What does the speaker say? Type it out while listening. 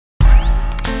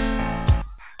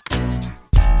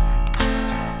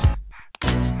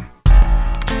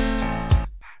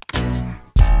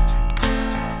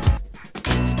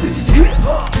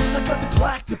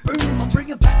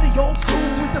old school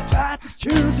with the fattest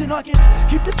tunes, and I can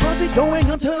keep this party going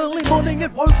until early morning.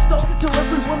 It won't stop till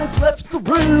everyone has left the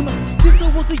room. Since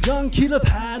I was a young kid, I've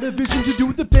had a vision to do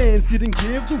with the band, sit and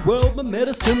give the world my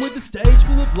medicine with a stage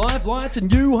full of live lights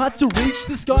and new heights to reach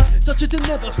the sky, such as to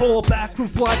never fall back from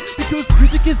flight, because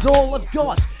music is all I've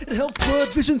got. It helps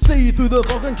bird vision see through the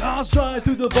fog and cars drive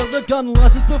through the fog. The gun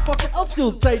license, but fuck it, I'll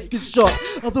still take a shot.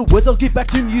 Other words, I'll give back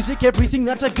to music everything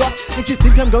that I got. Don't you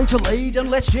think I'm going to lay down,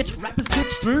 let shit rappers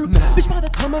sift through? Bitch, by the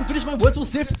time I'm finished, my words will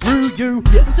sift through you.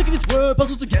 I'm sick of this word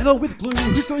puzzled together with glue.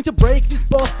 Who's going to break this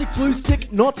plastic blue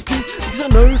stick? Not you, because I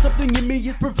know something in me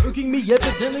is provoking me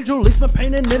evidently to release my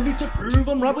pain and envy, to prove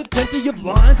I'm right with plenty of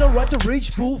lines. I'm right to reach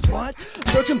full flight.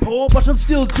 I'm broken poor, but I'm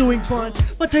still doing fine.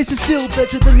 My taste is still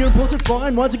better than your imported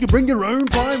fine wines. You can bring your own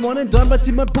fine wine and dine, but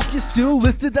in my book you're still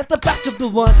listed at the back of the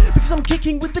line, because I'm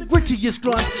kicking with the grittiest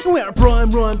grime. And we're at prime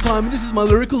rhyme time, and this is my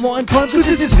lyrical line crime, cause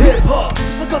this is hip hop.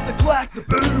 I got the clack, the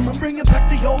boom, I'm bringing back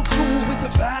the old school with the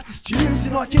fattest tunes,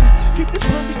 and I can keep this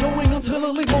party going until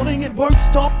early morning. It won't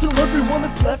stop till everyone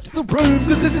has left the room,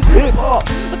 cause this is hip hop.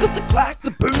 I got the clack,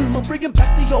 the boom, I'm bringing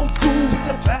back the old school with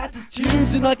the fattest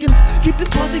tunes, and I can keep this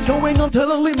party going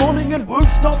until early morning. It won't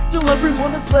stop till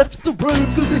everyone has left the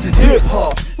room, cause this is hip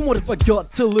hop. And what if I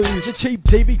got to lose a cheap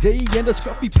DVD and a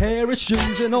scruffy pair of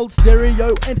shoes, an old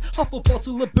stereo and half a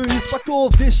bottle of booze? Fuck all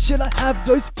this shit, I have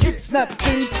those kick snap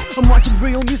tunes. I'm writing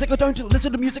real music, I don't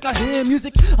listen to music, I hear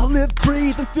music. I live,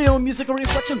 breathe and feel music. I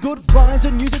reflect on good rhymes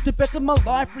and use it to better my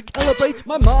life, recalibrate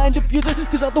my mind, diffuse it,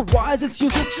 cause otherwise it's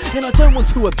useless and I don't want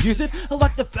to abuse it. I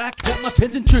like the fact that my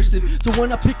pen's intrusive, so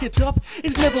when I pick it up,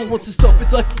 it never wants to stop.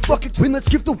 It's like, fuck it, Quinn, let's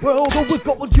give the world all we've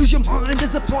got. We'll use your mind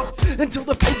as a pot until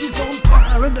the page is on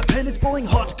fire and the pen is boiling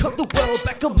hot. Cut the world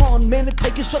back, come on man, and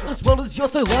take a shot as well as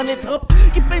yours, so line it up.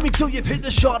 Give baby till you've hit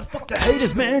the shot. Fuck the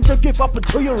haters man, don't give up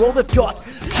until you're all they've got.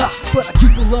 Ha, but I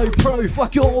keep it low pro,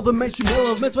 fuck all the mainstream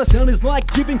elements. My sound is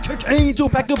like giving cocaine to a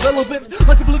pack of elephants,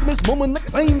 like a polygamous woman that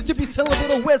claims to be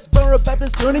celibate, a Westboro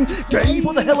Baptist turning gay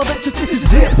for the hell of it, cause this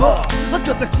is hip hop. I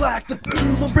got the clack, the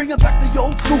boom, I'm bringing back the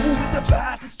old school with the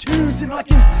fattest tunes, and I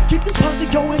can keep this party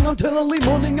going until early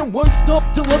morning and won't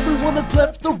stop till everyone has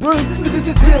left the room, cause this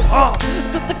is hip hop.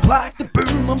 I got the clack, the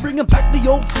boom, I'm bringing back the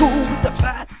old school with the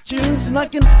fattest tunes, and I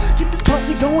can keep this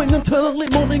party going until early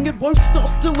morning. It won't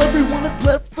stop till everyone has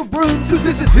left the room, cause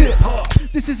this is hip hop.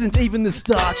 This isn't even the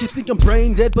start. You think I'm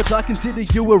brain dead, but I consider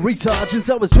you a retard. Since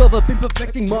I was 12, I've been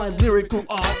perfecting my lyrical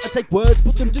art. I take words,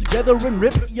 put them together and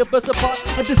rip your verse apart.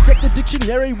 I dissect the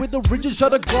dictionary with a rigid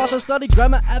shutter glass. I study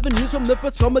grammar avenues from the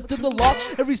first comma to the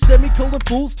last. Every semicolon,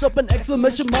 full stop and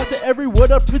exclamation mark to every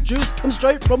word I produce comes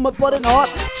straight from my blood and heart.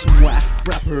 Swag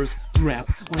rappers rap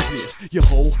like this. Your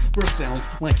whole verse sounds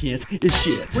like it is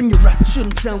shit. When you rap, it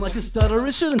shouldn't sound like a stutter.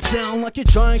 It shouldn't sound like you're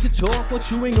trying to talk while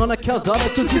chewing on a cow's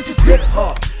udder, cause this is hip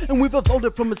hop. And we've evolved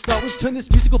it from the start. We've turned this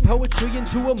musical poetry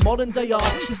into a modern day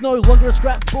art. It's no longer a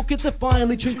scrapbook, it's a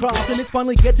finely tuned craft, and it's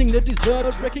finally getting the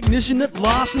deserved recognition at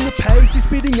last. And the pace is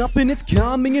speeding up and it's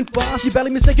calming and fast. You're badly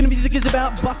mistaken, music is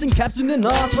about busting caps in an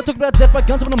art. I talk about death by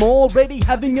guns when I'm already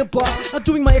having a blast. I'm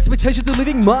doing my expectations of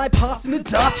living my past in the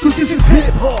dust, cause this is hip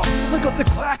hop. I got the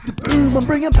clack, the boom, I'm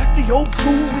bringing back the old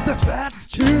school with the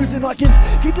fattest tunes, and I can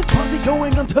keep this party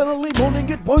going until early morning.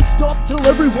 It won't stop till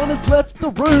everyone has left the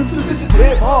room, cause this is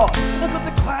hip hop. I got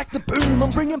the clack, the boom, I'm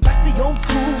bringing back the old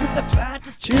school with the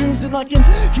fattest tunes, and I can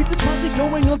keep this party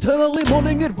going until early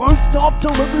morning. It won't stop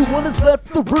till everyone has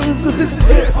left the room, cause this is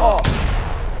hip hop.